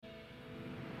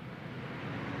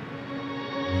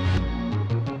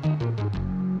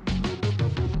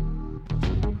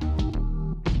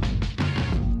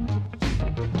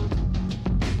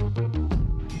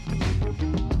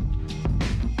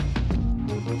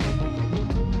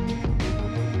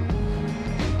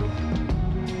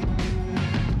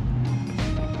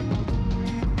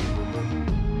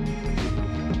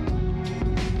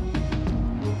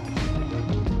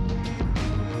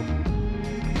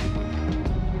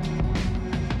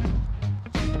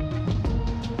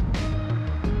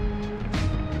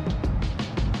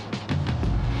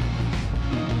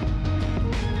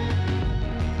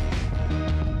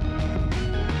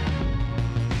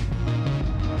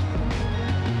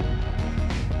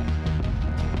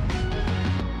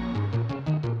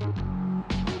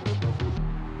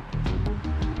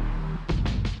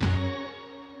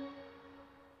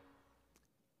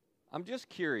I'm just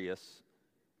curious,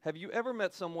 have you ever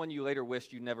met someone you later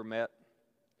wished you never met?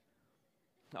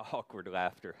 Awkward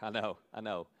laughter. I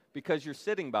know. Because you're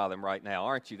sitting by them right now,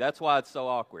 aren't you? That's why it's so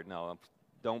awkward. No,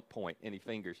 don't point any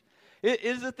fingers.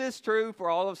 Isn't this true for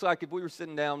all of us? Like if we were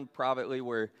sitting down privately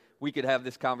where we could have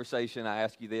this conversation, I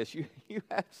ask you this, you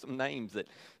have some names,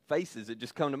 faces that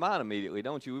just come to mind immediately,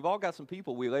 don't you? We've all got some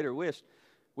people we later wished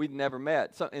we'd never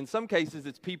met. So in some cases,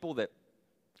 it's people that,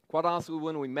 quite honestly,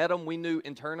 when we met them, we knew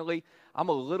internally, I'm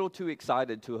a little too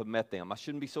excited to have met them. I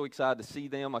shouldn't be so excited to see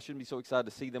them. I shouldn't be so excited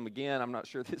to see them again. I'm not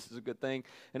sure this is a good thing.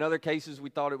 In other cases, we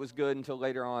thought it was good until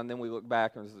later on. Then we look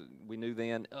back and we knew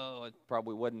then, oh, it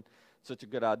probably wasn't such a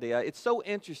good idea. It's so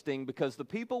interesting because the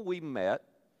people we met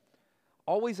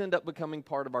always end up becoming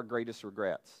part of our greatest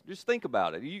regrets. Just think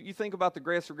about it. You think about the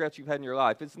greatest regrets you've had in your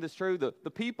life. Isn't this true? The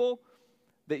people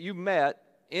that you met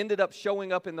ended up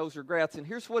showing up in those regrets. And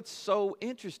here's what's so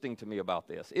interesting to me about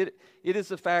this. It is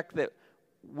the fact that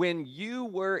when you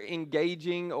were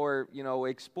engaging or,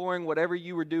 exploring whatever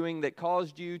you were doing that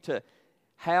caused you to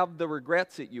have the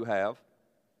regrets that you have,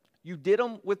 you did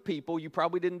them with people, you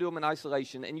probably didn't do them in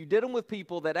isolation, and you did them with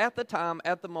people that at the time,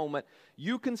 at the moment,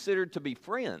 you considered to be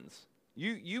friends.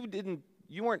 You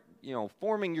weren't,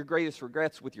 forming your greatest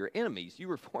regrets with your enemies. You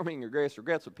were forming your greatest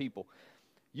regrets with people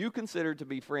you consider to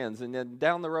be friends. And then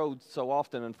down the road, so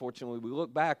often, unfortunately, we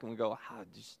look back and we go, I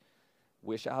just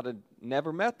wish I'd have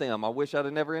never met them. I wish I'd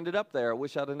have never ended up there. I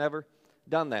wish I'd have never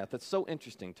done that. That's so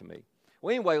interesting to me.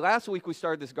 Well, anyway, last week we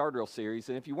started this guardrail series,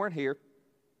 and if you weren't here,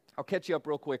 I'll catch you up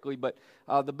real quickly, but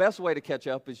the best way to catch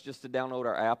up is just to download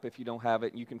our app if you don't have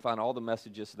it, and you can find all the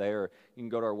messages there. You can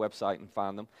go to our website and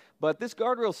find them. But this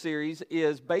guardrail series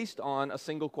is based on a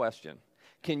single question.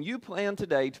 Can you plan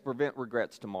today to prevent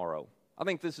regrets tomorrow? I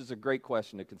think this is a great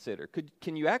question to consider.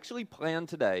 Can you actually plan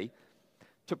today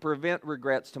to prevent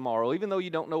regrets tomorrow, even though you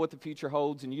don't know what the future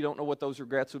holds and you don't know what those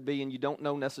regrets would be and you don't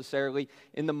know necessarily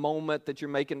in the moment that you're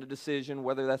making a decision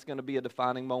whether that's going to be a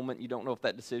defining moment. You don't know if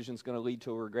that decision is going to lead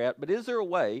to a regret. But is there a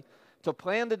way to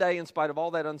plan today in spite of all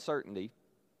that uncertainty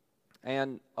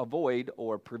and avoid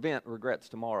or prevent regrets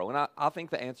tomorrow? And I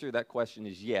think the answer to that question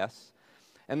is yes.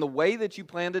 And the way that you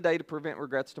plan today to prevent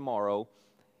regrets tomorrow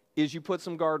is you put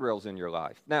some guardrails in your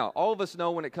life. Now, all of us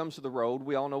know when it comes to the road,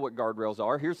 we all know what guardrails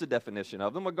are. Here's the definition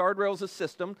of them. A guardrail is a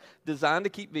system designed to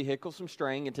keep vehicles from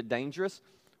straying into dangerous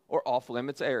or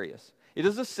off-limits areas. It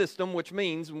is a system, which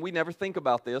means, and we never think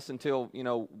about this until,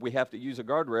 we have to use a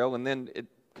guardrail, and then it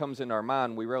comes into our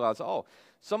mind, we realize, oh,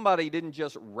 somebody didn't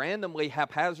just randomly,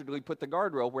 haphazardly put the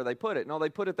guardrail where they put it. No, they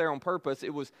put it there on purpose.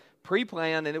 It was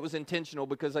pre-planned and it was intentional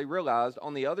because they realized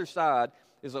on the other side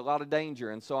is a lot of danger.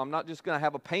 And so I'm not just going to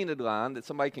have a painted line that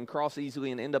somebody can cross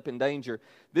easily and end up in danger.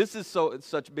 This is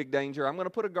such big danger. I'm going to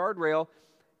put a guardrail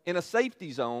in a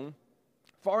safety zone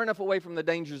far enough away from the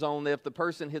danger zone that if the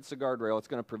person hits the guardrail, it's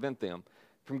going to prevent them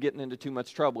from getting into too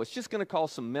much trouble. It's just going to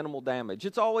cause some minimal damage.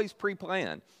 It's always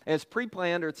pre-planned. And it's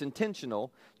pre-planned or it's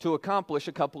intentional to accomplish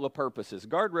a couple of purposes.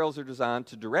 Guardrails are designed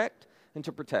to direct and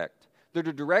to protect. They're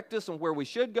to direct us on where we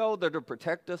should go. They're to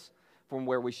protect us from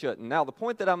where we shouldn't. Now, the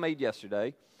point that I made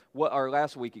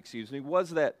last week, was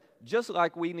that just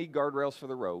like we need guardrails for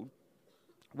the road,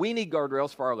 we need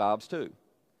guardrails for our lives too.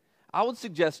 I would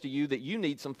suggest to you that you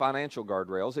need some financial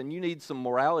guardrails, and you need some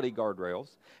morality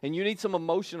guardrails, and you need some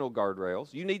emotional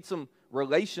guardrails. You need some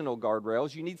relational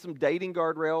guardrails. You need some dating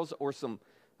guardrails or some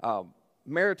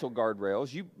marital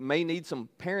guardrails. You may need some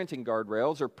parenting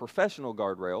guardrails or professional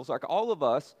guardrails. Like all of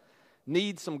us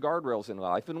need some guardrails in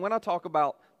life. And when I talk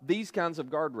about these kinds of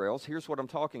guardrails, here's what I'm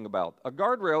talking about. A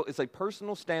guardrail is a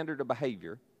personal standard of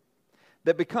behavior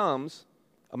that becomes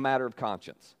a matter of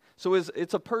conscience. So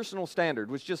it's a personal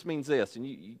standard, which just means this, and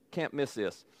you can't miss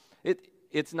this.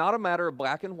 It's not a matter of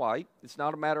black and white. It's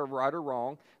not a matter of right or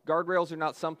wrong. Guardrails are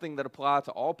not something that apply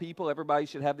to all people. Everybody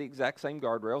should have the exact same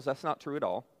guardrails. That's not true at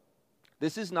all.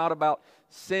 This is not about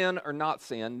sin or not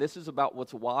sin. This is about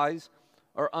what's wise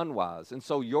or unwise. And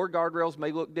so your guardrails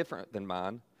may look different than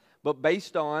mine, but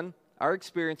based on our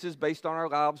experiences, based on our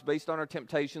lives, based on our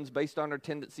temptations, based on our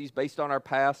tendencies, based on our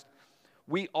past,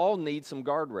 we all need some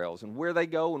guardrails, and where they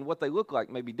go and what they look like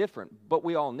may be different, but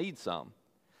we all need some.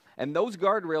 And those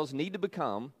guardrails need to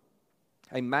become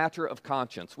a matter of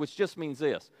conscience, which just means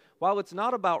this. While it's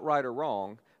not about right or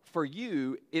wrong, for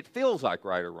you, it feels like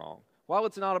right or wrong. While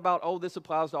it's not about, oh, this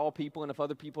applies to all people, and if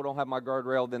other people don't have my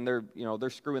guardrail, then they're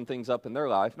screwing things up in their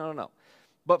life. No.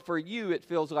 But for you, it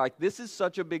feels like this is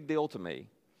such a big deal to me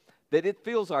that it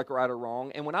feels like right or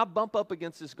wrong. And when I bump up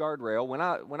against this guardrail,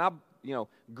 when I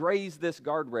graze this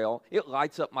guardrail, it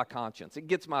lights up my conscience. It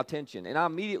gets my attention. And I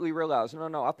immediately realize,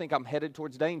 no, I think I'm headed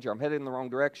towards danger. I'm headed in the wrong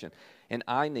direction. And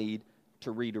I need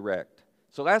to redirect.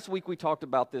 So last week we talked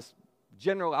about this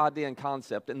general idea and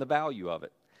concept and the value of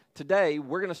it. Today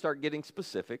we're going to start getting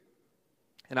specific,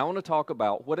 and I want to talk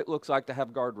about what it looks like to have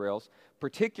guardrails,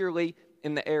 particularly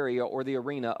in the area or the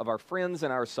arena of our friends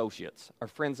and our associates.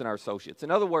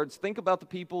 In other words, think about the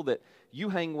people that you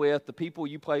hang with, the people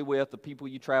you play with, the people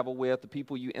you travel with, the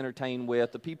people you entertain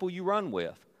with, the people you run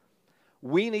with.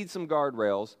 We need some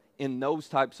guardrails in those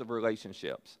types of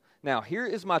relationships. Now, here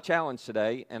is my challenge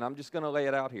today, and I'm just going to lay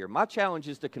it out here. My challenge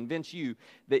is to convince you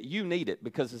that you need it,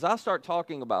 because as I start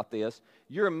talking about this,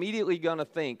 you're immediately going to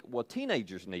think, well,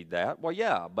 teenagers need that. Well,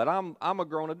 yeah, but I'm a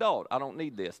grown adult. I don't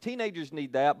need this. Teenagers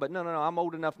need that, but no, I'm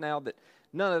old enough now that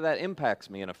none of that impacts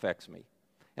me and affects me.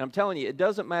 And I'm telling you, it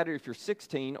doesn't matter if you're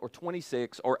 16 or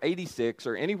 26 or 86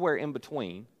 or anywhere in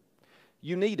between.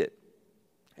 You need it.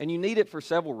 And you need it for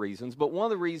several reasons, but one of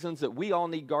the reasons that we all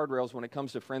need guardrails when it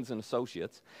comes to friends and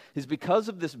associates is because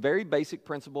of this very basic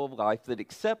principle of life that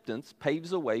acceptance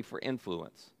paves the way for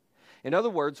influence. In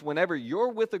other words, whenever you're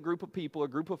with a group of people, a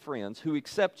group of friends who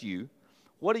accept you,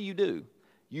 what do?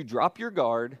 You drop your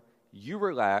guard, you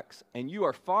relax, and you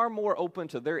are far more open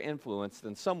to their influence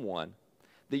than someone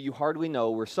that you hardly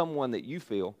know or someone that you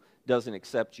feel doesn't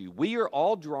accept you. We are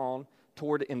all drawn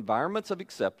toward environments of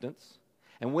acceptance.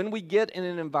 And when we get in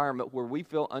an environment where we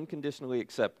feel unconditionally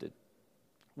accepted,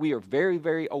 we are very,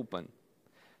 very open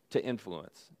to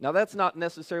influence. Now, that's not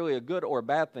necessarily a good or a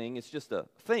bad thing. It's just a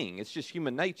thing. It's just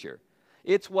human nature.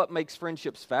 It's what makes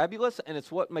friendships fabulous, and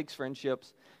it's what makes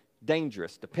friendships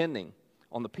dangerous, depending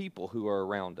on the people who are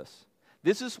around us.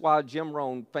 This is why Jim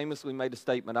Rohn famously made a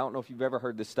statement. I don't know if you've ever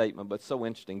heard this statement, but it's so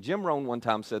interesting. Jim Rohn one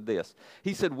time said this.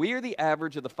 He said, "We are the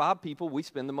average of the 5 people we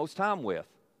spend the most time with."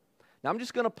 Now, I'm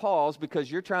just going to pause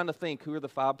because you're trying to think who are the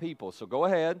 5 people. So go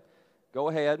ahead,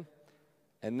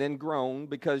 and then groan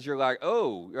because you're like,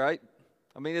 oh, right?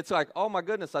 I mean, it's like, oh, my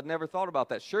goodness, I'd never thought about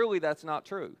that. Surely that's not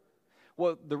true.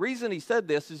 Well, the reason he said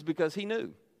this is because he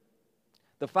knew.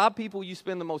 The 5 people you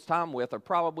spend the most time with are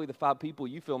probably the 5 people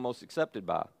you feel most accepted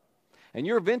by. And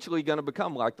you're eventually going to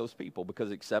become like those people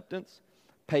because acceptance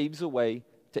paves the way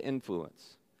to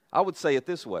influence. I would say it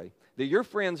this way, that your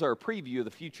friends are a preview of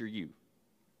the future you.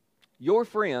 Your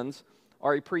friends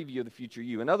are a preview of the future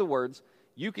you. In other words,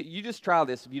 you just try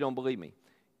this if you don't believe me.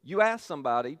 You ask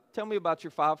somebody, tell me about your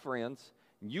 5 friends,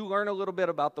 and you learn a little bit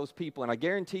about those people, and I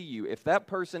guarantee you, if that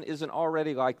person isn't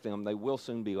already like them, they will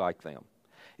soon be like them.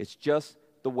 It's just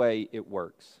the way it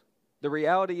works. The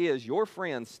reality is your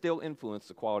friends still influence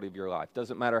the quality of your life.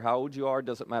 Doesn't matter how old you are,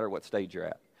 doesn't matter what stage you're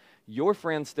at. Your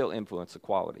friends still influence the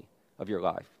quality of your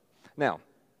life. Now,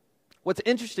 what's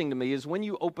interesting to me is when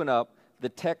you open up the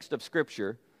text of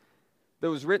Scripture that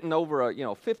was written over a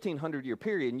 1,500-year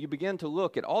period, and you begin to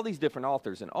look at all these different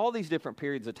authors and all these different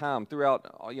periods of time throughout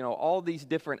all these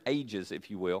different ages, if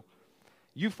you will,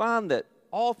 you find that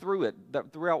all through it,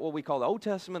 throughout what we call the Old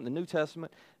Testament, the New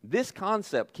Testament, this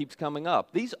concept keeps coming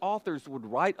up. These authors would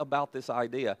write about this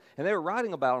idea, and they were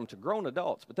writing about them to grown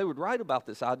adults, but they would write about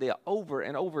this idea over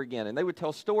and over again, and they would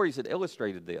tell stories that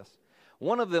illustrated this.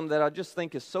 One of them that I just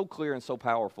think is so clear and so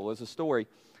powerful is a story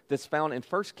that's found in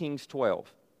 1 Kings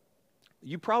 12.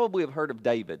 You probably have heard of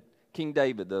David, King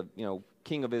David, the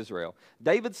king of Israel.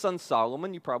 David's son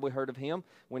Solomon, you probably heard of him.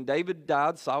 When David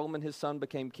died, Solomon, his son,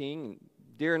 became king.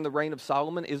 During the reign of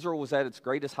Solomon, Israel was at its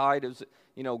greatest height. It was,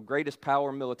 greatest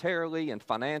power militarily and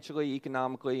financially,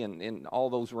 economically, and in all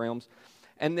those realms.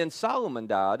 And then Solomon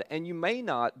died, and you may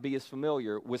not be as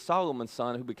familiar with Solomon's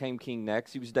son who became king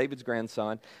next. He was David's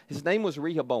grandson. His name was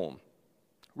Rehoboam.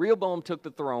 Rehoboam took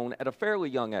the throne at a fairly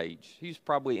young age. He was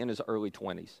probably in his early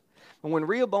 20s. And when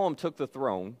Rehoboam took the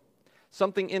throne,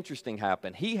 something interesting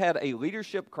happened. He had a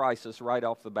leadership crisis right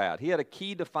off the bat. He had a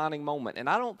key defining moment. And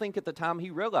I don't think at the time he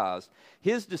realized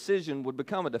his decision would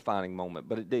become a defining moment,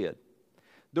 but it did.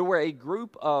 There were a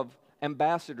group of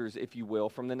ambassadors, if you will,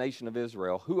 from the nation of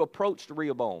Israel who approached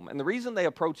Rehoboam. And the reason they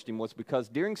approached him was because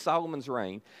during Solomon's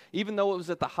reign, even though it was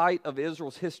at the height of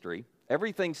Israel's history,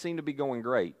 everything seemed to be going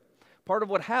great. Part of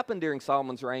what happened during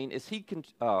Solomon's reign is he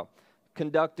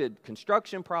conducted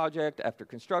construction project after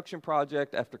construction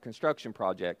project after construction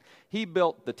project. He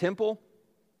built the temple,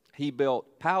 he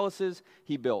built palaces,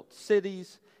 he built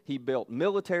cities, he built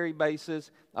military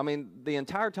bases. I mean, the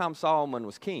entire time Solomon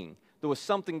was king, there was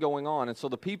something going on, and so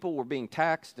the people were being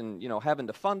taxed and, having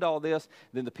to fund all this.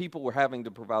 Then the people were having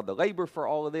to provide the labor for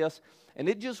all of this, and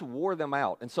it just wore them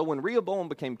out. And so when Rehoboam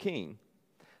became king,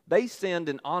 they send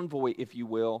an envoy, if you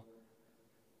will,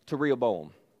 to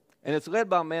Rehoboam. And it's led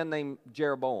by a man named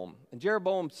Jeroboam. And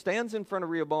Jeroboam stands in front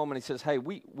of Rehoboam and he says, hey,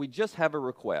 we just have a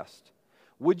request.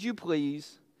 Would you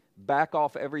please back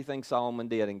off everything Solomon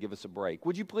did and give us a break?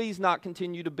 Would you please not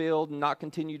continue to build and not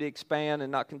continue to expand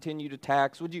and not continue to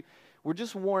tax? We're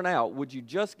just worn out. Would you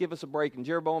just give us a break? And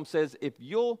Jeroboam says, if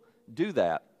you'll do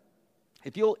that,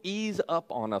 if you'll ease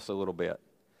up on us a little bit,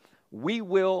 we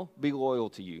will be loyal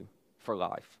to you for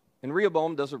life. And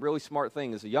Rehoboam does a really smart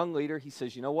thing. As a young leader, he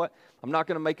says, you know what? I'm not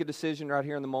going to make a decision right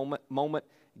here in the moment.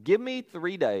 Give me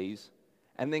 3 days,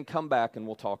 and then come back and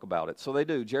we'll talk about it. So they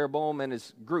do. Jeroboam and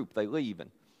his group, they leave.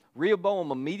 And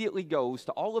Rehoboam immediately goes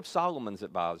to all of Solomon's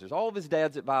advisors, all of his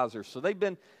dad's advisors. So they've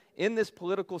been in this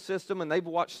political system, and they've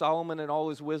watched Solomon and all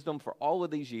his wisdom for all of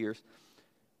these years.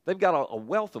 They've got a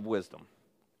wealth of wisdom.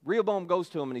 Rehoboam goes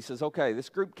to him and he says, okay, this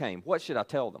group came. What should I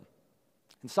tell them?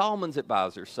 And Solomon's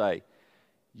advisors say,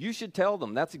 you should tell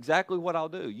them. That's exactly what I'll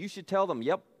do. You should tell them,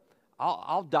 yep,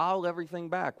 I'll dial everything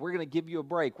back. We're going to give you a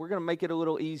break. We're going to make it a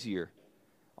little easier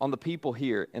on the people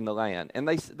here in the land. And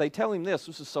they tell him this.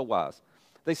 This is so wise.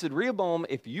 They said, Rehoboam,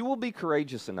 if you will be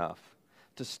courageous enough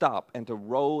to stop and to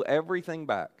roll everything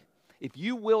back, if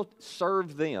you will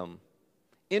serve them,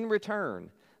 in return,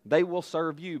 they will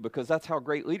serve you, because that's how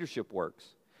great leadership works.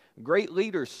 Great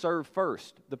leaders serve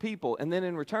first the people, and then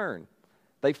in return,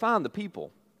 they find the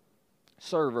people,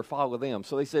 serve or follow them.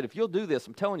 So they said, if you'll do this,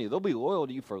 I'm telling you, they'll be loyal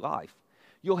to you for life.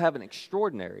 You'll have an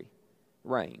extraordinary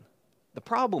reign. The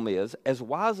problem is, as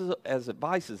wise as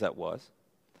advice as that was,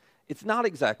 it's not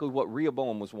exactly what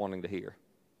Rehoboam was wanting to hear.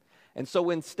 And so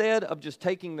instead of just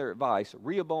taking their advice,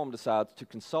 Rehoboam decides to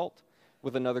consult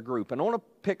with another group. And I want to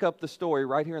pick up the story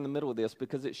right here in the middle of this,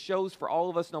 because it shows for all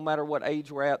of us, no matter what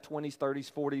age we're at, 20s,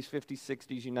 30s, 40s, 50s,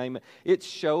 60s, you name it, it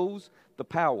shows the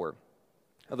power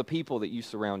of the people that you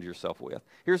surround yourself with.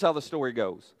 Here's how the story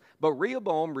goes. But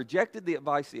Rehoboam rejected the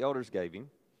advice the elders gave him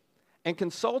and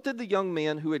consulted the young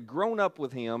men who had grown up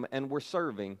with him and were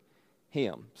serving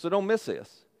him. So don't miss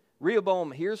this.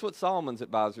 Rehoboam hears what Solomon's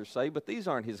advisors say, but these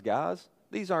aren't his guys.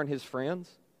 These aren't his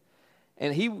friends.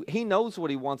 And he knows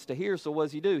what he wants to hear, so what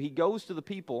does he do? He goes to the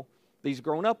people that he's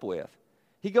grown up with.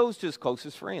 He goes to his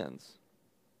closest friends.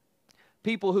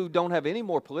 People who don't have any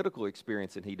more political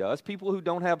experience than he does. People who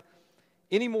don't have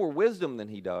any more wisdom than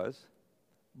he does.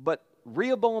 But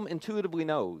Rehoboam intuitively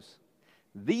knows,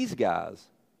 these guys,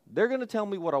 they're going to tell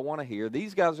me what I want to hear.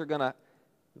 These guys are going to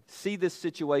see this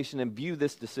situation and view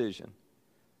this decision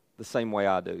the same way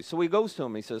I do. So he goes to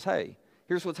him and he says, hey,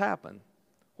 here's what's happened.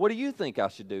 What do you think I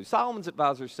should do? Solomon's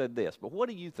advisors said this, but what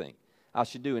do you think I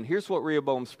should do? And here's what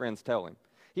Rehoboam's friends tell him.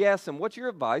 He asks them, what's your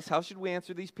advice? How should we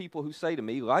answer these people who say to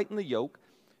me, lighten the yoke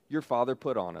your father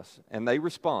put on us? And they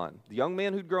respond. The young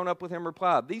man who'd grown up with him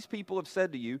replied, these people have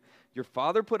said to you, your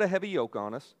father put a heavy yoke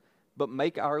on us, but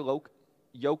make our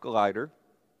yoke lighter.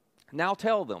 Now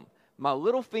tell them, my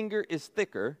little finger is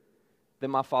thicker than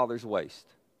my father's waist.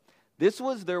 This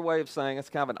was their way of saying, it's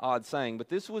kind of an odd saying, but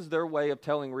this was their way of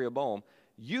telling Rehoboam,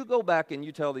 you go back and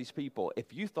you tell these people,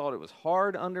 if you thought it was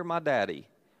hard under my daddy,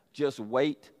 just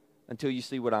wait until you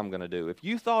see what I'm going to do. If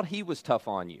you thought he was tough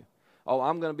on you, oh,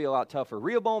 I'm going to be a lot tougher.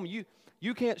 Rehoboam,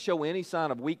 you can't show any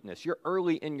sign of weakness. You're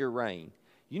early in your reign.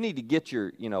 You need to get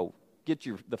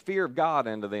the fear of God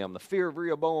into them, the fear of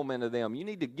Rehoboam into them. You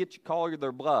need to call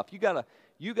their bluff. You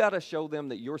gotta show them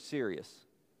that you're serious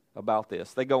about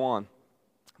this. They go on.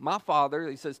 My father,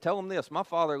 he says, tell them this. My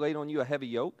father laid on you a heavy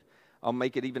yoke. I'll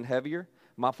make it even heavier.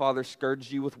 My father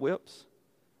scourged you with whips.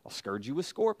 I'll scourge you with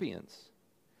scorpions.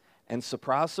 And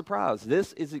surprise, surprise,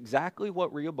 this is exactly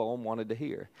what Rehoboam wanted to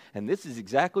hear. And this is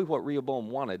exactly what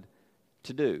Rehoboam wanted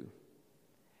to do.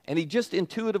 And he just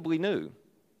intuitively knew.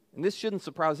 And this shouldn't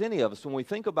surprise any of us when we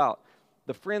think about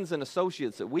the friends and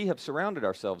associates that we have surrounded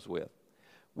ourselves with.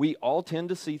 We all tend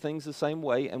to see things the same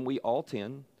way, and we all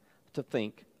tend to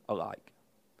think alike.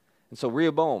 And so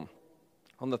Rehoboam,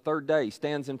 on the third day,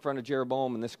 stands in front of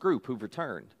Jeroboam and this group who've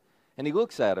returned. And he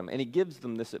looks at them and he gives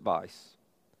them this advice.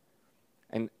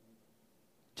 And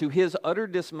to his utter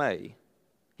dismay,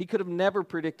 he could have never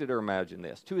predicted or imagined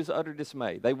this. To his utter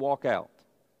dismay, they walk out.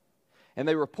 And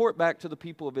they report back to the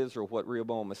people of Israel what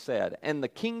Rehoboam has said. And the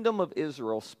kingdom of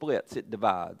Israel splits, it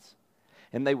divides.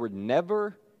 And they were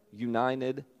never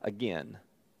united again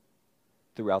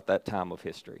throughout that time of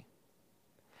history.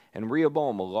 And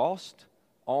Rehoboam lost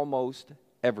almost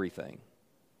everything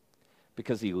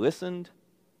because he listened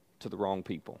to the wrong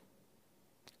people.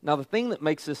 Now, the thing that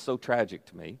makes this so tragic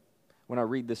to me when I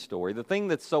read this story, the thing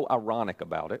that's so ironic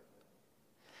about it,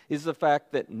 is the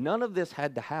fact that none of this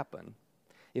had to happen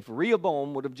if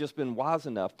Rehoboam would have just been wise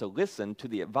enough to listen to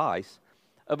the advice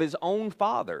of his own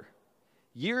father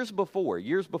years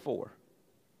before.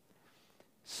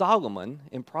 Solomon,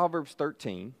 in Proverbs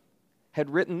 13, had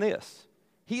written this.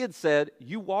 He had said,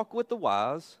 you walk with the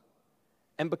wise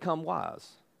and become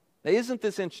wise. Now, isn't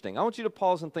this interesting? I want you to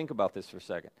pause and think about this for a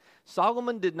second.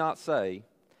 Solomon did not say,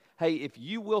 hey, if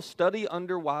you will study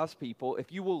under wise people,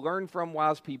 if you will learn from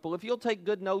wise people, if you'll take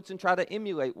good notes and try to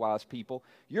emulate wise people,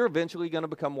 you're eventually going to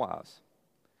become wise.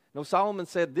 No, Solomon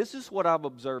said, this is what I've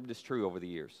observed is true over the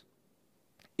years.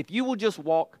 If you will just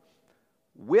walk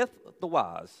with the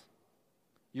wise,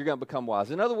 you're going to become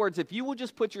wise. In other words, if you will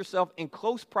just put yourself in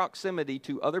close proximity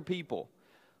to other people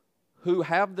who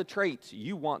have the traits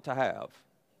you want to have,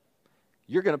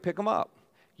 you're going to pick them up.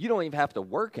 You don't even have to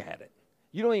work at it.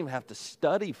 You don't even have to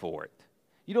study for it.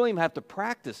 You don't even have to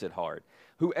practice it hard.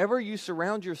 Whoever you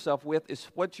surround yourself with is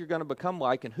what you're going to become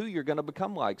like and who you're going to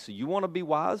become like. So you want to be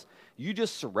wise? You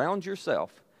just surround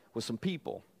yourself with some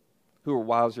people who are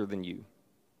wiser than you.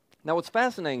 Now, what's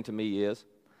fascinating to me is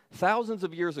thousands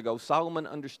of years ago, Solomon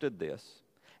understood this.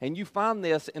 And you find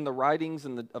this in the writings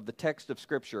of the text of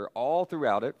Scripture all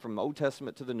throughout it, from the Old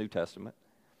Testament to the New Testament.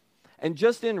 And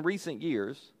just in recent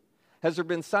years, has there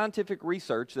been scientific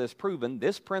research that has proven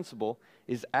this principle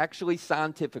is actually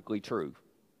scientifically true.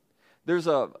 There's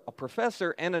a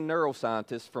professor and a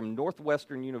neuroscientist from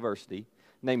Northwestern University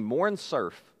named Morin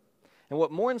Cerf. And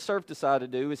what Morin Cerf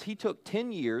decided to do is he took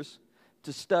 10 years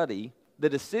to study the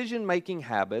decision-making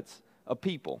habits of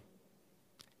people.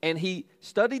 And he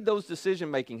studied those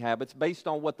decision-making habits based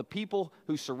on what the people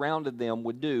who surrounded them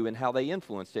would do and how they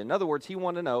influenced it. In other words, he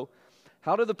wanted to know,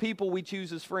 how do the people we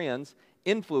choose as friends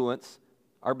influence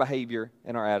our behavior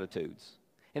and our attitudes?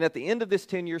 And at the end of this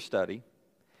 10-year study,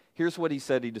 here's what he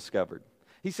said he discovered.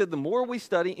 He said, the more we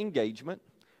study engagement,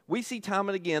 we see time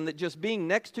and again that just being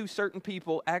next to certain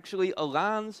people actually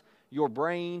aligns your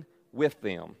brain with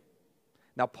them.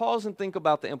 Now pause and think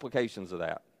about the implications of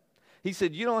that. He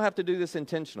said, you don't have to do this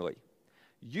intentionally.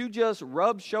 You just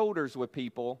rub shoulders with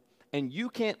people, and you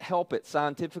can't help it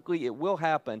scientifically. It will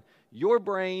happen. Your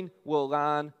brain will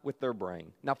align with their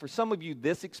brain. Now, for some of you,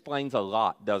 this explains a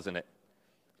lot, doesn't it?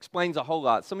 Explains a whole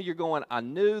lot. Some of you are going, I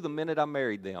knew the minute I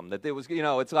married them that there was,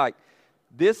 it's like,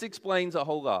 this explains a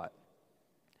whole lot.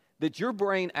 That your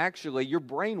brain actually, your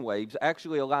brain waves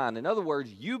actually align. In other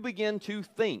words, you begin to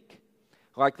think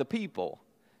like the people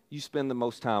you spend the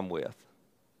most time with.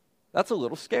 That's a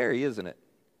little scary, isn't it?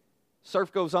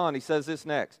 Cerf goes on, he says this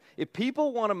next. If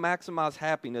people want to maximize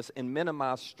happiness and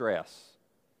minimize stress,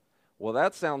 well,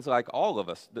 that sounds like all of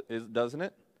us, doesn't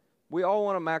it? We all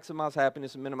want to maximize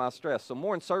happiness and minimize stress. So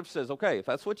Morin Cerf says, okay, if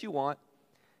that's what you want,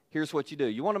 here's what you do.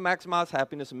 You want to maximize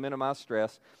happiness and minimize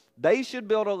stress. They should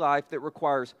build a life that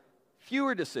requires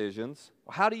fewer decisions.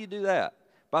 Well, how do you do that?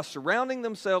 By surrounding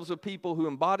themselves with people who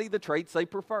embody the traits they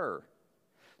prefer.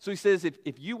 So he says,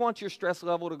 if you want your stress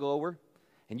level to lower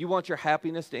and you want your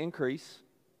happiness to increase,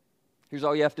 here's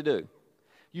all you have to do.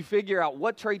 You figure out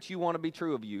what traits you want to be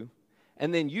true of you,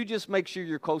 and then you just make sure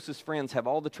your closest friends have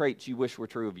all the traits you wish were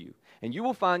true of you. And you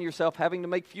will find yourself having to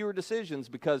make fewer decisions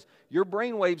because your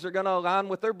brain waves are going to align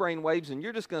with their brain waves, and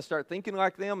you're just going to start thinking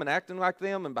like them and acting like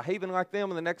them and behaving like them,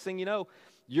 and the next thing you know,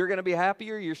 you're going to be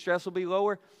happier, your stress will be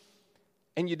lower,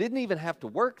 and you didn't even have to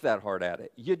work that hard at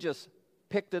it. You just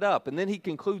picked it up. And then he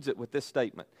concludes it with this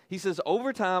statement. He says,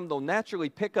 over time, they'll naturally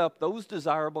pick up those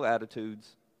desirable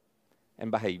attitudes and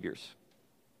behaviors.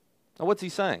 Now, what's he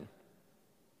saying?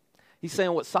 He's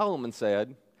saying what Solomon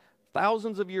said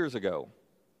thousands of years ago.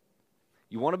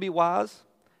 You want to be wise?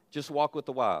 Just walk with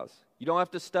the wise. You don't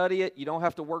have to study it. You don't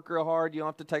have to work real hard. You don't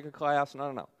have to take a class.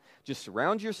 No. Just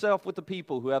surround yourself with the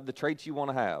people who have the traits you want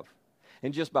to have.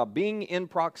 And just by being in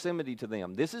proximity to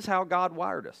them, this is how God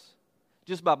wired us.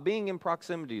 Just by being in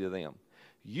proximity to them,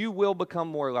 you will become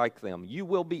more like them. You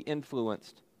will be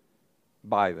influenced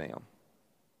by them.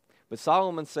 But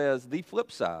Solomon says the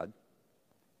flip side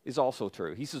is also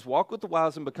true. He says, walk with the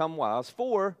wise and become wise.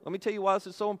 For, let me tell you why this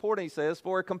is so important, he says,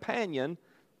 for a companion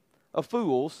of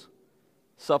fools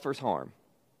suffers harm.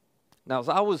 Now, as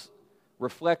I was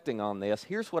reflecting on this,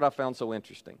 here's what I found so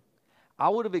interesting. I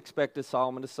would have expected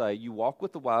Solomon to say, you walk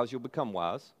with the wise, you'll become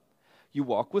wise. You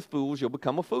walk with fools, you'll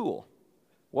become a fool.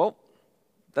 Well,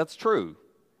 that's true,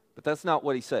 but that's not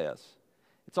what he says.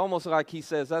 It's almost like he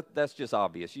says, that's just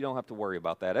obvious. You don't have to worry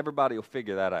about that. Everybody will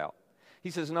figure that out. He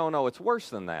says, no, it's worse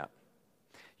than that.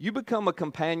 You become a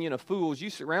companion of fools. You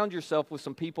surround yourself with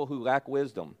some people who lack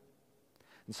wisdom.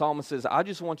 And Solomon says, I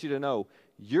just want you to know,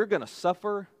 you're going to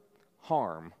suffer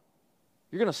harm.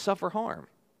 You're going to suffer harm.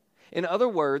 In other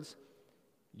words,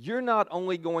 you're not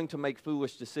only going to make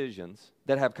foolish decisions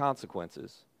that have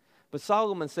consequences, but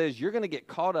Solomon says you're going to get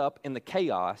caught up in the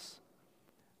chaos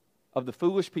of the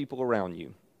foolish people around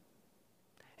you.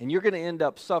 And you're going to end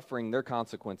up suffering their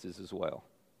consequences as well.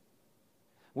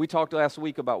 We talked last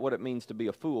week about what it means to be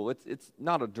a fool. It's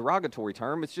not a derogatory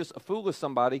term. It's just a fool is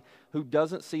somebody who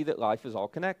doesn't see that life is all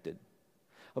connected.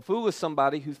 A fool is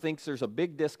somebody who thinks there's a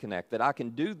big disconnect, that I can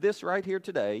do this right here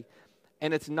today,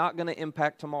 and it's not going to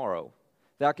impact tomorrow.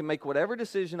 That I can make whatever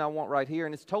decision I want right here,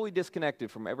 and it's totally disconnected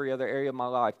from every other area of my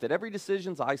life, that every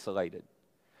decision's isolated.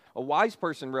 A wise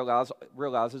person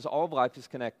realizes all of life is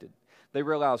connected. They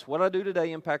realize what I do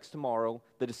today impacts tomorrow.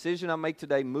 The decision I make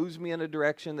today moves me in a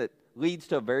direction that leads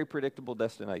to a very predictable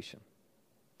destination.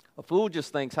 A fool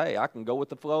just thinks, hey, I can go with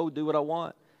the flow, do what I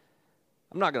want.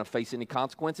 I'm not going to face any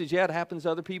consequences. Yeah, it happens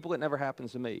to other people. It never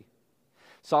happens to me.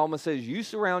 Solomon says, you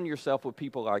surround yourself with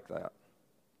people like that.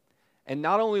 And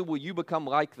not only will you become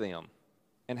like them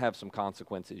and have some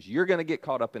consequences, you're going to get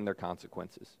caught up in their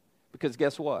consequences. Because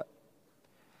guess what?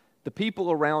 The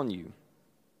people around you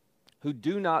who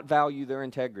do not value their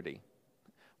integrity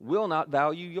will not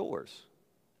value yours.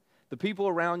 The people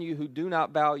around you who do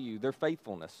not value their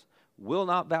faithfulness will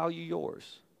not value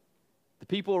yours. The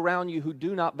people around you who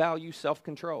do not value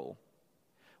self-control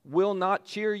will not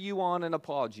cheer you on and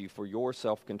applaud you for your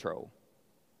self-control.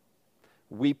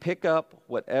 We pick up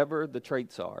whatever the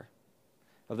traits are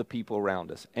of the people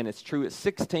around us. And it's true at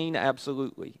 16,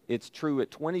 absolutely. It's true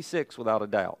at 26, without a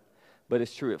doubt. But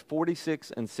it's true at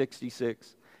 46 and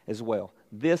 66 as well.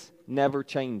 This never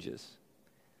changes,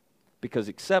 because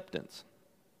acceptance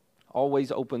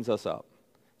always opens us up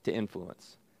to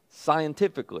influence.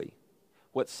 Scientifically,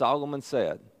 what Solomon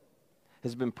said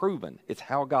has been proven. It's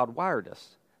how God wired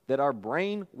us, that our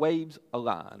brain waves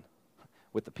align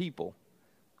with the people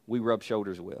we rub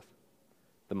shoulders with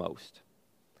the most.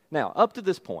 Now, up to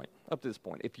this point,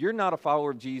 if you're not a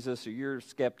follower of Jesus, or you're a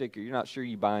skeptic, or you're not sure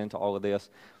you buy into all of this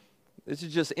is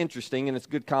just interesting, and it's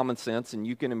good common sense, and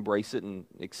you can embrace it and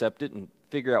accept it and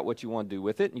figure out what you want to do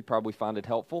with it, and you probably find it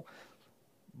helpful.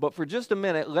 But for just a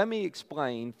minute, let me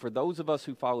explain, for those of us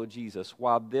who follow Jesus,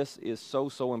 why this is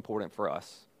so important for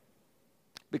us.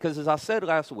 Because as I said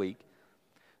last week,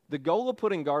 the goal of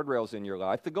putting guardrails in your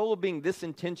life, the goal of being this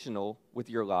intentional with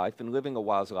your life and living a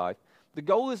wise life, the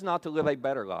goal is not to live a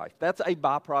better life. That's a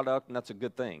byproduct, and that's a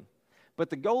good thing.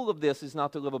 But the goal of this is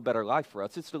not to live a better life for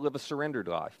us. It's to live a surrendered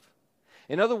life.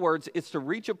 In other words, it's to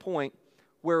reach a point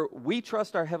where we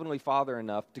trust our Heavenly Father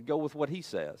enough to go with what He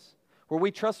says, where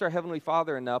we trust our Heavenly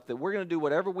Father enough that we're going to do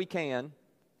whatever we can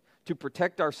to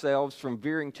protect ourselves from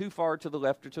veering too far to the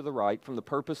left or to the right from the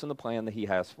purpose and the plan that He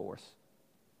has for us.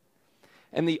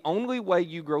 And the only way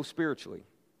you grow spiritually,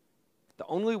 the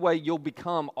only way you'll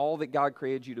become all that God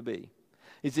created you to be,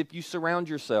 is if you surround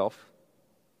yourself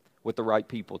with the right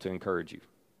people to encourage you.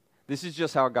 This is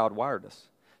just how God wired us.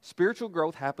 Spiritual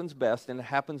growth happens best, and it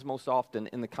happens most often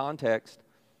in the context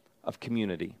of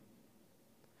community.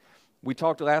 We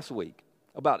talked last week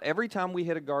about every time we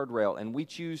hit a guardrail and we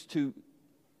choose to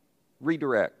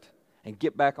redirect and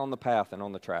get back on the path and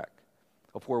on the track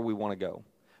of where we want to go.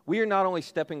 We are not only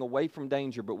stepping away from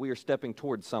danger, but we are stepping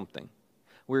toward something.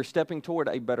 We're stepping toward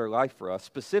a better life for us.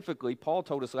 Specifically, Paul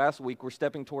told us last week, we're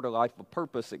stepping toward a life of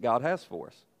purpose that God has for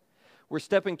us. We're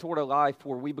stepping toward a life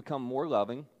where we become more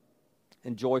loving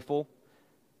and joyful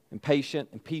and patient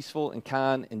and peaceful and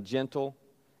kind and gentle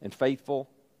and faithful.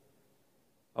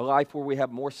 A life where we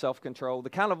have more self-control, the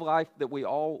kind of life that we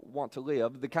all want to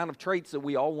live, the kind of traits that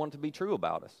we all want to be true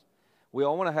about us. We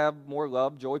all want to have more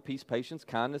love, joy, peace, patience,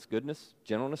 kindness, goodness,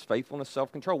 gentleness, faithfulness,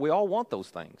 self-control. We all want those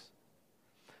things.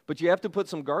 But you have to put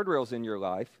some guardrails in your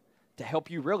life to help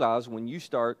you realize when you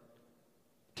start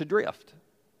to drift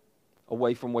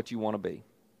away from what you want to be.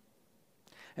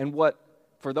 And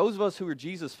for those of us who are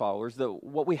Jesus followers,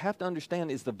 what we have to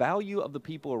understand is the value of the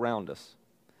people around us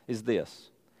is this.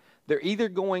 They're either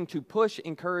going to push,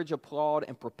 encourage, applaud,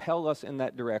 and propel us in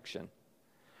that direction,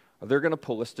 or they're going to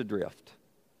pull us to drift.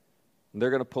 And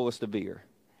they're going to pull us to veer,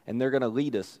 and they're going to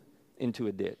lead us into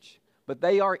a ditch. But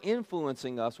they are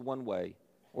influencing us one way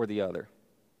or the other.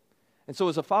 And so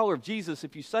as a follower of Jesus,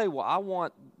 if you say, well, I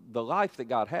want the life that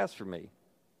God has for me,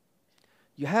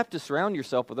 you have to surround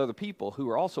yourself with other people who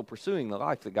are also pursuing the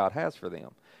life that God has for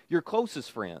them. Your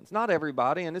closest friends, not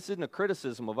everybody, and this isn't a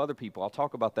criticism of other people. I'll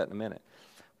talk about that in a minute.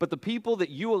 But the people that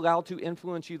you allow to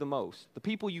influence you the most, the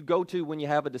people you go to when you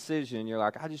have a decision and you're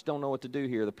like, I just don't know what to do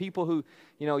here. The people who,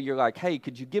 you're like, hey,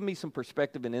 could you give me some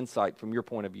perspective and insight from your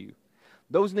point of view?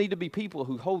 Those need to be people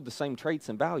who hold the same traits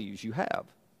and values you have.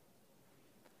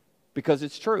 Because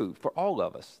it's true for all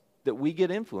of us that we get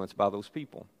influenced by those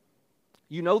people.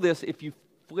 You know this if you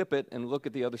flip it and look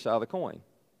at the other side of the coin.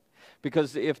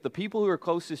 Because if the people who are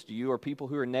closest to you are people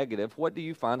who are negative, what do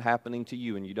you find happening to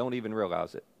you and you don't even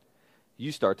realize it?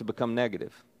 You start to become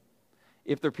negative.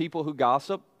 If they're people who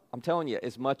gossip, I'm telling you,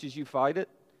 as much as you fight it,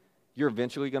 you're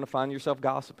eventually going to find yourself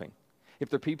gossiping.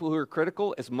 If they're people who are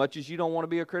critical, as much as you don't want to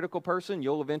be a critical person,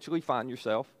 you'll eventually find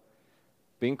yourself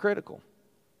being critical.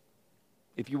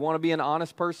 If you want to be an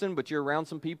honest person, but you're around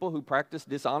some people who practice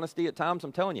dishonesty at times,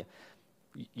 I'm telling you,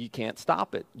 you can't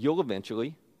stop it. You'll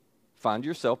eventually find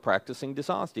yourself practicing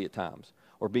dishonesty at times,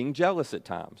 or being jealous at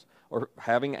times, or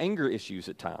having anger issues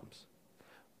at times,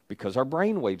 because our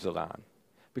brain waves align.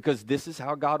 Because this is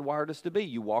how God wired us to be.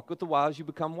 You walk with the wise, you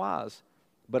become wise.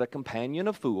 But a companion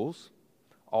of fools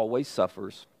always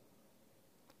suffers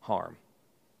harm.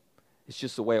 It's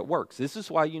just the way it works. This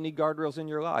is why you need guardrails in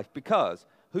your life, because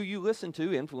who you listen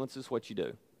to influences what you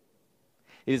do.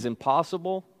 It is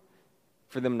impossible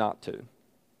for them not to.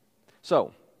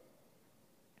 So,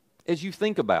 as you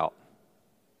think about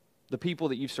the people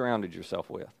that you've surrounded yourself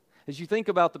with, as you think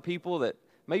about the people that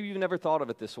maybe you've never thought of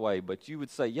it this way, but you would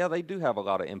say, yeah, they do have a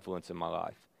lot of influence in my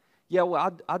life. Yeah,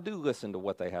 well, I do listen to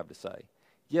what they have to say.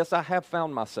 Yes, I have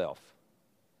found myself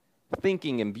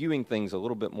thinking and viewing things a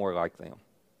little bit more like them.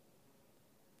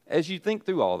 As you think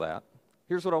through all that,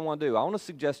 here's what I want to do. I want to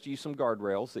suggest to you some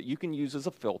guardrails that you can use as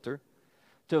a filter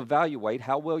to evaluate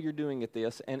how well you're doing at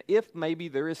this, and if maybe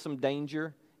there is some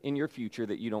danger in your future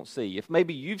that you don't see. If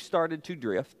maybe you've started to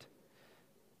drift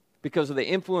because of the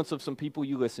influence of some people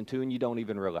you listen to and you don't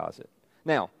even realize it.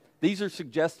 Now, these are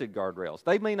suggested guardrails.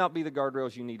 They may not be the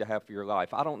guardrails you need to have for your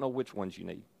life. I don't know which ones you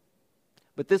need.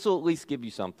 But this will at least give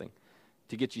you something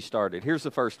to get you started. Here's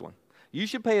the first one. You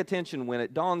should pay attention when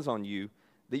it dawns on you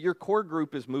that your core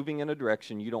group is moving in a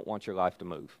direction you don't want your life to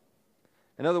move.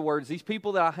 In other words, these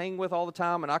people that I hang with all the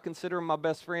time and I consider them my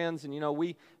best friends, and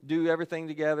we do everything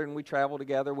together and we travel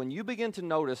together, when you begin to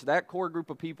notice that core group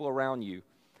of people around you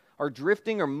are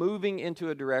drifting or moving into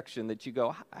a direction that you go,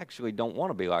 I actually don't want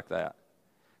to be like that.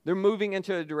 They're moving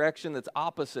into a direction that's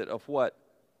opposite of what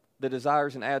the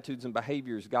desires and attitudes and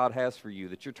behaviors God has for you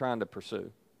that you're trying to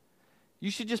pursue. You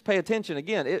should just pay attention.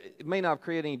 Again, it may not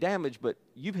create any damage, but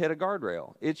you've hit a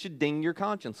guardrail. It should ding your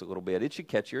conscience a little bit. It should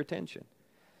catch your attention.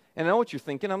 And I know what you're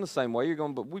thinking. I'm the same way. You're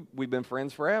going, but we've been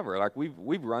friends forever. Like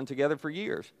we've run together for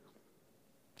years.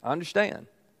 I understand.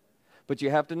 But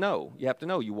you have to know.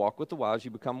 You walk with the wise,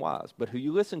 you become wise. But who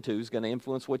you listen to is going to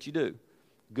influence what you do,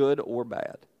 good or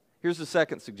bad. Here's the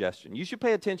second suggestion. You should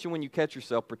pay attention when you catch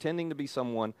yourself pretending to be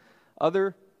someone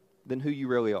other than who you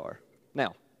really are.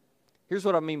 Now, here's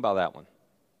what I mean by that one.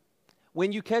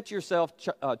 When you catch yourself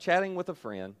chatting with a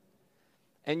friend,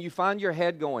 and you find your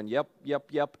head going, yep,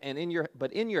 and in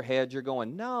your head you're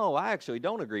going, no, I actually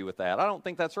don't agree with that. I don't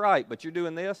think that's right, but you're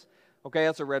doing this? Okay,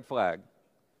 that's a red flag.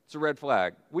 It's a red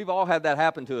flag. We've all had that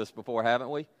happen to us before, haven't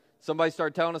we? Somebody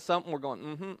started telling us something, we're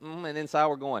going, and inside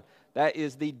we're going, that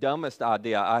is the dumbest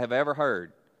idea I have ever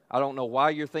heard. I don't know why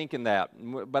you're thinking that.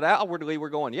 But outwardly we're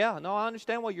going, yeah, no, I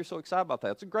understand why you're so excited about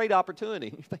that. It's a great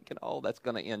opportunity. You're thinking, oh, that's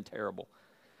going to end terrible.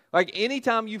 Like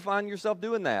anytime you find yourself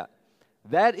doing that,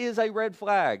 that is a red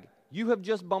flag. You have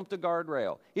just bumped a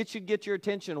guardrail. It should get your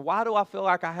attention. Why do I feel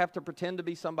like I have to pretend to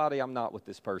be somebody I'm not with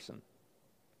this person?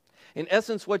 In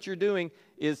essence, what you're doing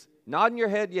is nodding your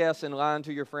head yes and lying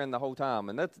to your friend the whole time.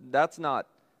 And that's not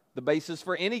the basis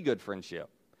for any good friendship.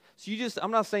 So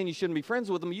I'm not saying you shouldn't be friends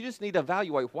with them. You just need to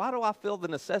evaluate, why do I feel the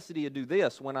necessity to do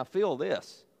this when I feel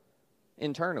this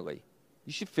internally?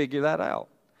 You should figure that out.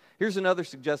 Here's another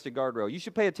suggested guardrail. You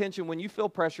should pay attention when you feel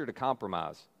pressure to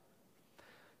compromise.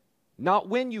 Not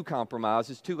when you compromise,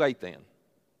 it's too late then.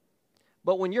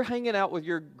 But when you're hanging out with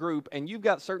your group and you've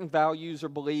got certain values or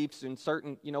beliefs and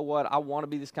certain, I want to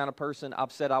be this kind of person.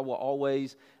 I've said I will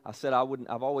always.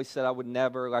 I've always said I would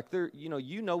never. Like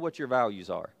you know what your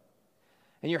values are.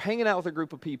 And you're hanging out with a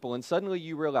group of people and suddenly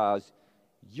you realize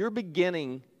you're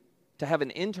beginning to have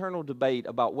an internal debate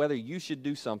about whether you should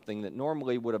do something that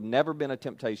normally would have never been a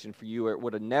temptation for you, or it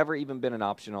would have never even been an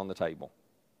option on the table.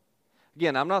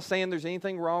 Again, I'm not saying there's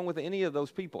anything wrong with any of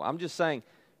those people. I'm just saying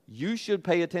you should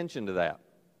pay attention to that.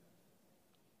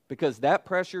 Because that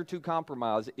pressure to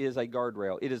compromise is a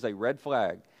guardrail. It is a red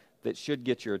flag that should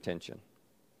get your attention.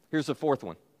 Here's the fourth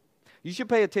one. You should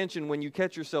pay attention when you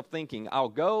catch yourself thinking, I'll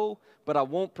go, but I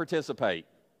won't participate.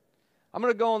 I'm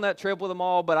going to go on that trip with them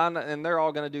all, and they're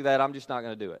all going to do that. I'm just not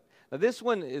going to do it. Now, this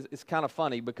one is kind of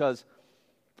funny because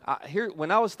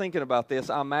when I was thinking about this,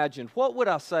 I imagined, what would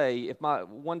I say if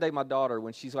one day my daughter,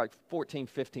 when she's like 14,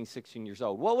 15, 16 years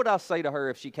old, what would I say to her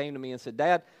if she came to me and said,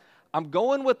 Dad, I'm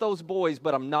going with those boys,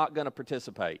 but I'm not going to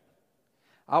participate?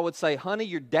 I would say, honey,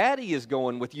 your daddy is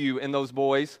going with you and those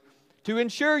boys to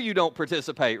ensure you don't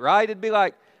participate, right? It'd be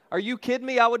like, are you kidding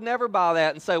me? I would never buy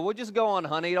that and say, well, just go on,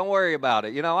 honey. Don't worry about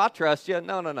it. I trust you.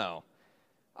 No.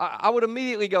 I would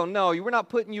immediately go, no, we're not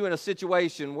putting you in a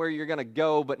situation where you're going to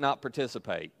go but not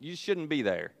participate. You shouldn't be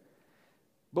there.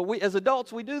 But we, as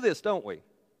adults, we do this, don't we?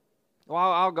 Well,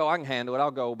 I'll go, I can handle it,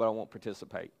 I'll go, but I won't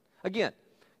participate. Again,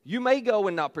 you may go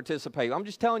and not participate. I'm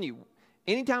just telling you,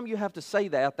 anytime you have to say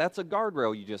that, that's a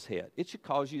guardrail you just hit. It should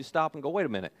cause you to stop and go, wait a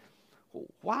minute.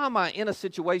 Why am I in a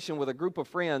situation with a group of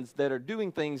friends that are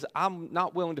doing things I'm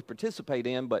not willing to participate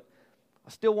in, but I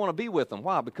still want to be with them?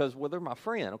 Why? Because, well, they're my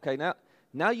friend. Okay,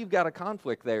 now you've got a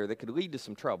conflict there that could lead to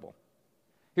some trouble.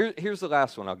 Here's the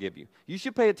last one I'll give you. You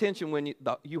should pay attention when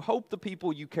you hope the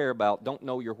people you care about don't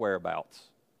know your whereabouts.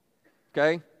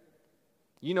 Okay?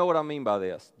 You know what I mean by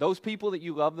this. Those people that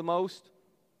you love the most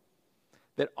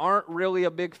that aren't really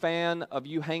a big fan of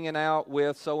you hanging out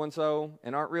with so-and-so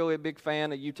and aren't really a big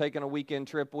fan of you taking a weekend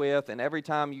trip with, and every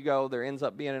time you go, there ends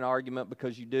up being an argument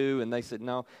because you do, and they said,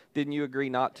 no, didn't you agree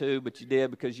not to, but you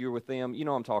did because you were with them. You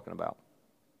know what I'm talking about.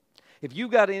 If you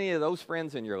got any of those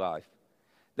friends in your life,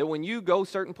 that when you go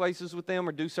certain places with them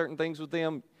or do certain things with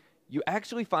them, you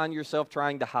actually find yourself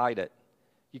trying to hide it.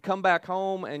 You come back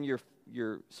home and your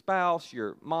spouse,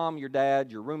 your mom, your dad,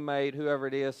 your roommate, whoever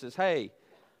it is, says, hey,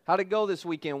 how'd it go this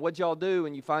weekend? What'd y'all do?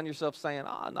 And you find yourself saying,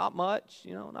 not much,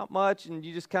 not much. And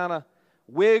you just kind of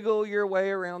wiggle your way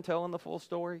around telling the full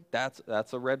story. That's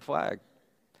a red flag.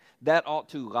 That ought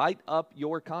to light up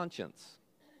your conscience.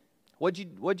 What'd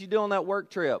you do on that work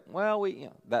trip? Well,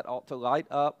 that ought to light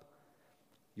up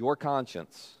your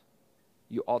conscience.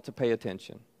 You ought to pay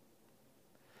attention.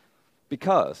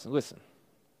 Because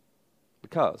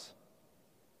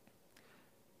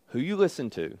who you listen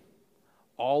to,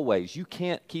 always, you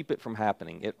can't keep it from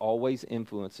happening. It always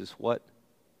influences what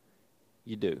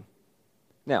you do.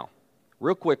 Now,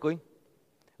 real quickly,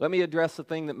 let me address the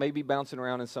thing that may be bouncing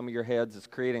around in some of your heads that's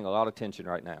creating a lot of tension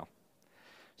right now.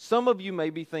 Some of you may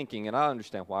be thinking, and I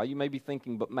understand why, you may be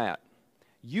thinking, but Matt,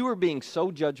 you are being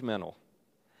so judgmental.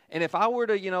 And if I were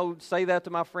to, say that to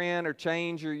my friend or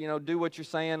change or, do what you're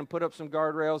saying and put up some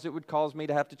guardrails, it would cause me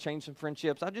to have to change some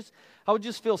friendships. I would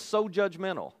just feel so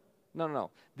judgmental.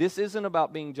 No. This isn't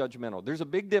about being judgmental. There's a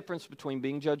big difference between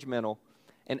being judgmental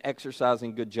and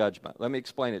exercising good judgment. Let me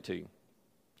explain it to you.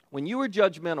 When you are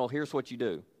judgmental, here's what you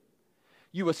do.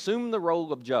 You assume the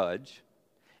role of judge,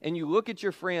 and you look at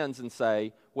your friends and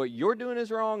say, what you're doing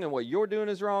is wrong, and what you're doing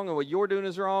is wrong, and what you're doing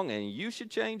is wrong, and you should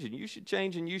change, and you should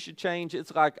change, and you should change.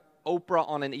 It's like Oprah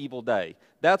on an evil day.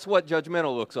 That's what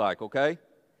judgmental looks like, okay?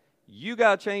 You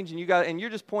got to change, and you're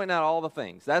just pointing out all the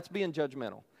things. That's being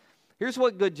judgmental. Here's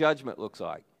what good judgment looks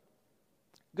like.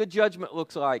 Good judgment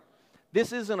looks like,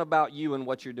 this isn't about you and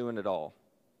what you're doing at all.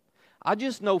 I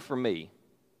just know for me,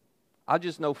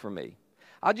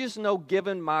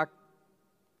 given my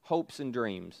hopes and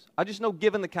dreams, I just know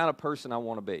given the kind of person I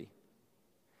want to be,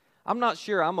 I'm not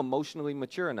sure I'm emotionally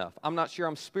mature enough. I'm not sure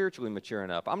I'm spiritually mature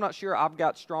enough. I'm not sure I've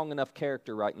got strong enough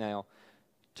character right now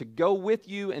to go with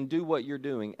you and do what you're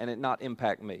doing and it not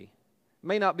impact me. It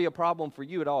may not be a problem for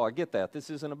you at all. I get that. This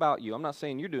isn't about you. I'm not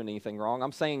saying you're doing anything wrong.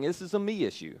 I'm saying this is a me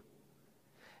issue.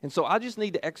 And so I just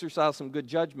need to exercise some good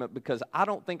judgment because I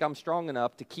don't think I'm strong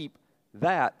enough to keep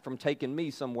that from taking me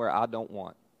somewhere I don't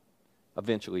want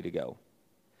eventually to go.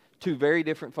 Two very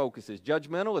different focuses.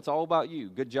 Judgmental, it's all about you.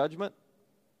 Good judgment,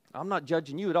 I'm not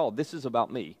judging you at all. This is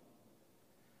about me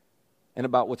and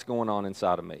about what's going on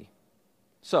inside of me.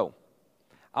 So,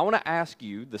 I want to ask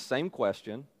you the same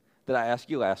question that I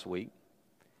asked you last week,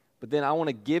 but then I want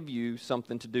to give you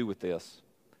something to do with this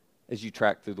as you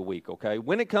track through the week, okay?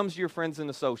 When it comes to your friends and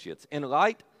associates,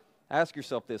 ask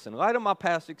yourself this, in light of my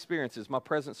past experiences, my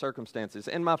present circumstances,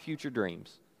 and my future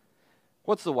dreams,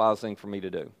 what's the wise thing for me to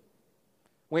do?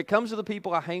 When it comes to the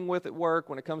people I hang with at work,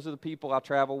 when it comes to the people I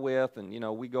travel with and,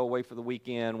 we go away for the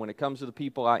weekend, when it comes to the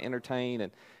people I entertain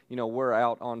and, we're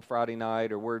out on Friday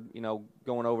night or we're,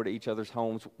 going over to each other's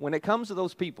homes, when it comes to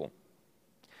those people,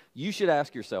 you should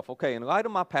ask yourself, okay, in light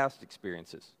of my past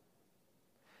experiences,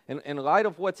 in light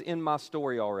of what's in my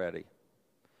story already,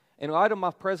 in light of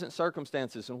my present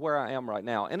circumstances and where I am right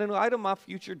now, and in light of my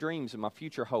future dreams and my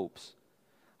future hopes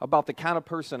about the kind of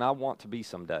person I want to be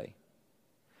someday,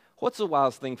 what's the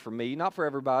wise thing for me? Not for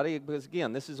everybody, because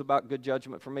again, this is about good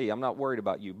judgment for me. I'm not worried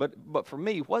about you. But for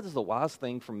me, what is the wise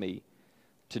thing for me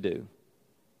to do?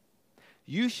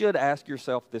 You should ask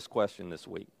yourself this question this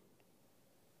week.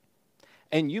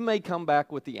 And you may come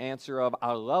back with the answer of,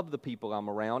 I love the people I'm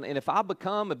around, and if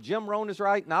Jim Rohn is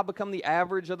right, and I become the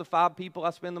average of the 5 people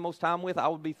I spend the most time with, I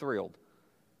would be thrilled.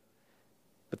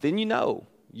 But then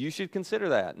you should consider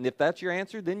that. And if that's your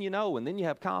answer, then and then you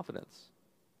have confidence.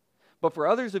 But for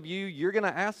others of you, you're going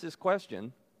to ask this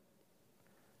question,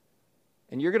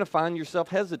 and you're going to find yourself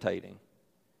hesitating,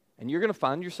 and you're going to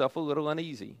find yourself a little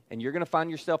uneasy, and you're going to find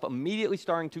yourself immediately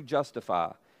starting to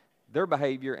justify their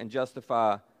behavior and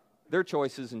justify their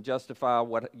choices and justify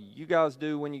what you guys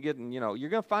do when you get, you're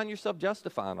going to find yourself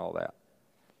justifying all that.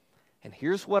 And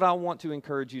here's what I want to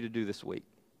encourage you to do this week.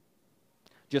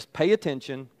 Just pay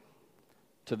attention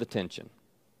to the tension,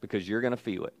 because you're going to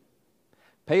feel it.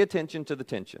 Pay attention to the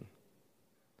tension.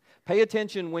 Pay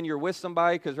attention when you're with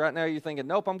somebody, because right now you're thinking,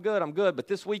 nope, I'm good. But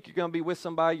this week you're going to be with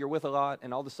somebody you're with a lot,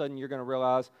 and all of a sudden you're going to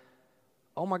realize,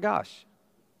 oh my gosh,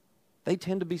 they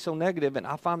tend to be so negative, and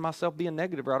I find myself being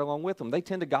negative right along with them. They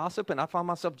tend to gossip, and I find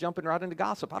myself jumping right into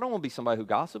gossip. I don't want to be somebody who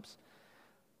gossips.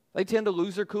 They tend to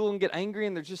lose their cool and get angry,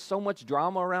 and there's just so much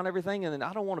drama around everything, and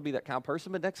I don't want to be that kind of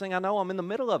person, but next thing I know, I'm in the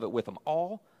middle of it with them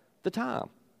all the time.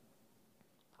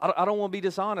 I don't want to be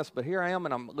dishonest, but here I am,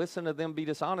 and I'm listening to them be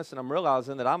dishonest, and I'm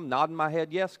realizing that I'm nodding my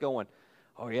head yes, going,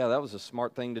 oh yeah, that was a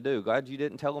smart thing to do. Glad you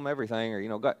didn't tell them everything,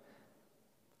 or, God.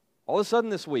 All of a sudden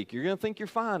this week, you're going to think you're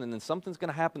fine, and then something's going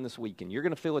to happen this week, and you're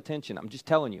going to feel a tension. I'm just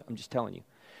telling you.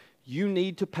 You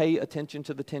need to pay attention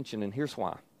to the tension, and here's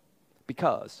why.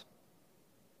 Because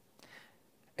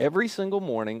every single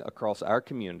morning across our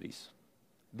communities,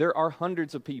 there are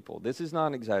hundreds of people. This is not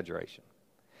an exaggeration.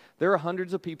 There are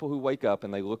hundreds of people who wake up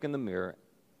and they look in the mirror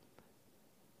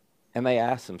and they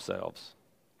ask themselves,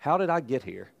 how did I get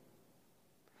here?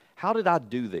 How did I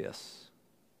do this?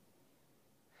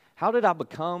 How did I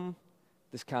become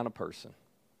this kind of person?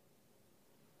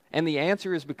 And the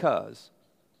answer is because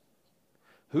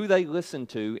who they listened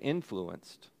to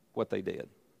influenced what they did.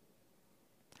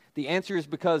 The answer is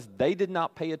because they did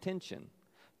not pay attention.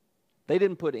 They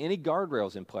didn't put any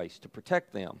guardrails in place to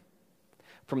protect them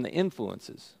from the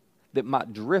influences that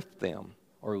might drift them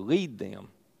or lead them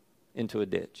into a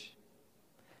ditch.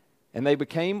 And they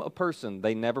became a person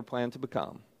they never planned to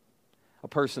become, a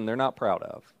person they're not proud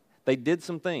of. They did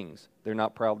some things they're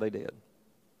not proud they did.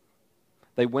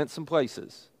 They went some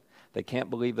places they can't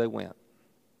believe they went.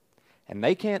 And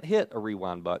they can't hit a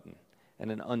rewind button and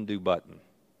an undo button,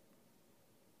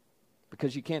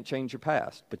 because you can't change your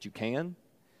past, but you can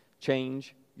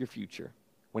change your future.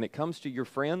 When it comes to your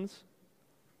friends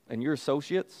and your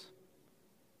associates,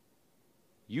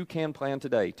 you can plan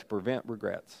today to prevent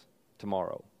regrets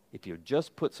tomorrow if you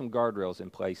just put some guardrails in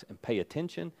place and pay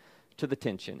attention to the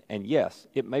tension. And yes,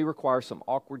 it may require some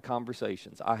awkward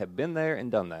conversations. I have been there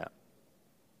and done that.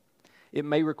 It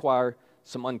may require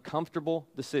some uncomfortable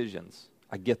decisions.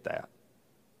 I get that.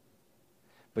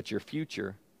 But your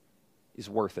future is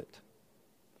worth it.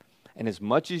 And as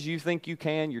much as you think you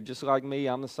can, you're just like me,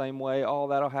 I'm the same way. Oh,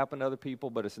 that'll happen to other people,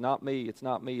 but it's not me, it's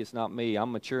not me, it's not me.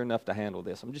 I'm mature enough to handle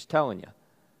this. I'm just telling you.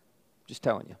 Just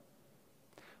telling you.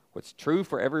 What's true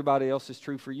for everybody else is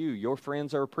true for you. Your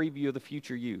friends are a preview of the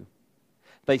future you.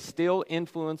 They still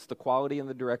influence the quality and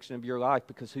the direction of your life,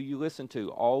 because who you listen to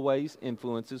always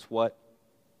influences what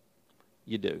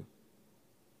you do.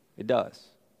 It does.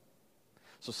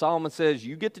 So Solomon says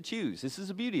you get to choose. This is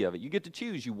the beauty of it. You get to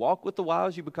choose. You walk with the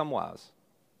wise, you become wise.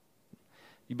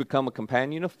 You become a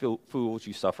companion of fools,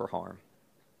 you suffer harm.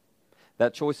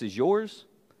 That choice is yours,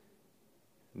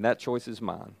 and that choice is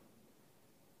mine.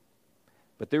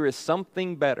 But there is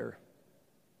something better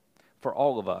for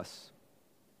all of us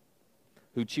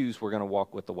who choose we're going to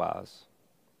walk with the wise.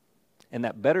 And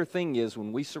that better thing is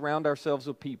when we surround ourselves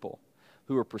with people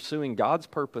who are pursuing God's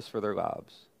purpose for their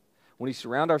lives, when we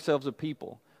surround ourselves with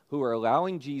people who are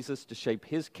allowing Jesus to shape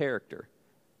his character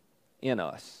in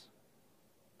us,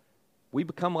 we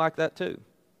become like that too.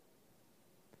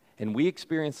 And we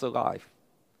experience the life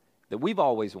that we've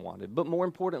always wanted, but more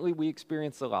importantly, we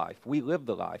experience the life. We live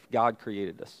the life God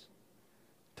created us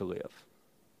to live.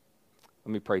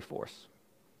 Let me pray for us.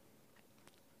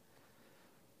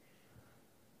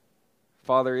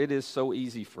 Father, it is so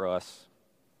easy for us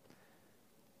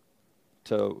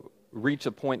to reach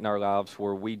a point in our lives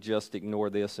where we just ignore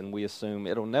this and we assume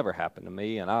it'll never happen to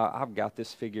me, and I've got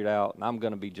this figured out and I'm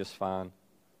going to be just fine.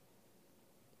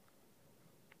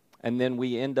 And then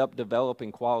we end up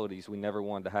developing qualities we never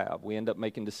wanted to have. We end up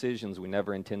making decisions we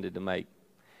never intended to make.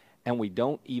 And we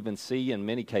don't even see, in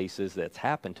many cases, that's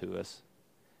happened to us.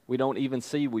 We don't even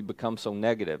see we become so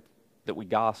negative that we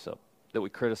gossip, that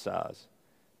we criticize,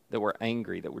 that we're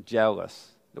angry, that we're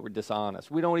jealous, that we're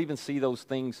dishonest. We don't even see those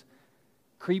things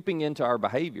creeping into our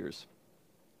behaviors.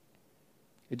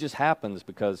 It just happens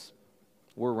because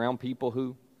we're around people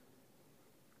who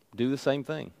do the same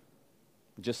thing.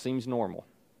 It just seems normal.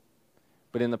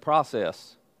 But in the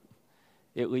process,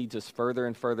 it leads us further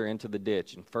and further into the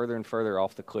ditch and further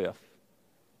off the cliff.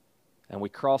 And we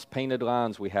cross painted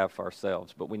lines we have for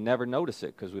ourselves, but we never notice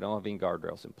it because we don't have any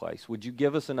guardrails in place. Would you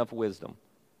give us enough wisdom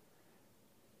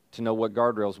to know what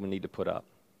guardrails we need to put up?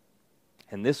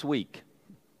 And this week,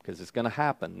 because it's going to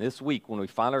happen, this week when we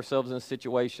find ourselves in a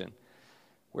situation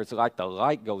where it's like the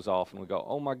light goes off and we go,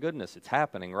 oh my goodness, it's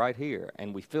happening right here.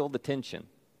 And we feel the tension.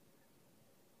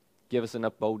 Give us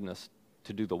enough boldness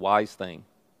to do the wise thing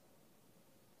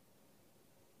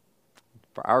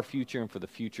for our future and for the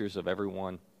futures of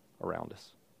everyone around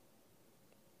us.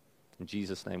 In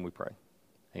Jesus' name we pray.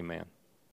 Amen.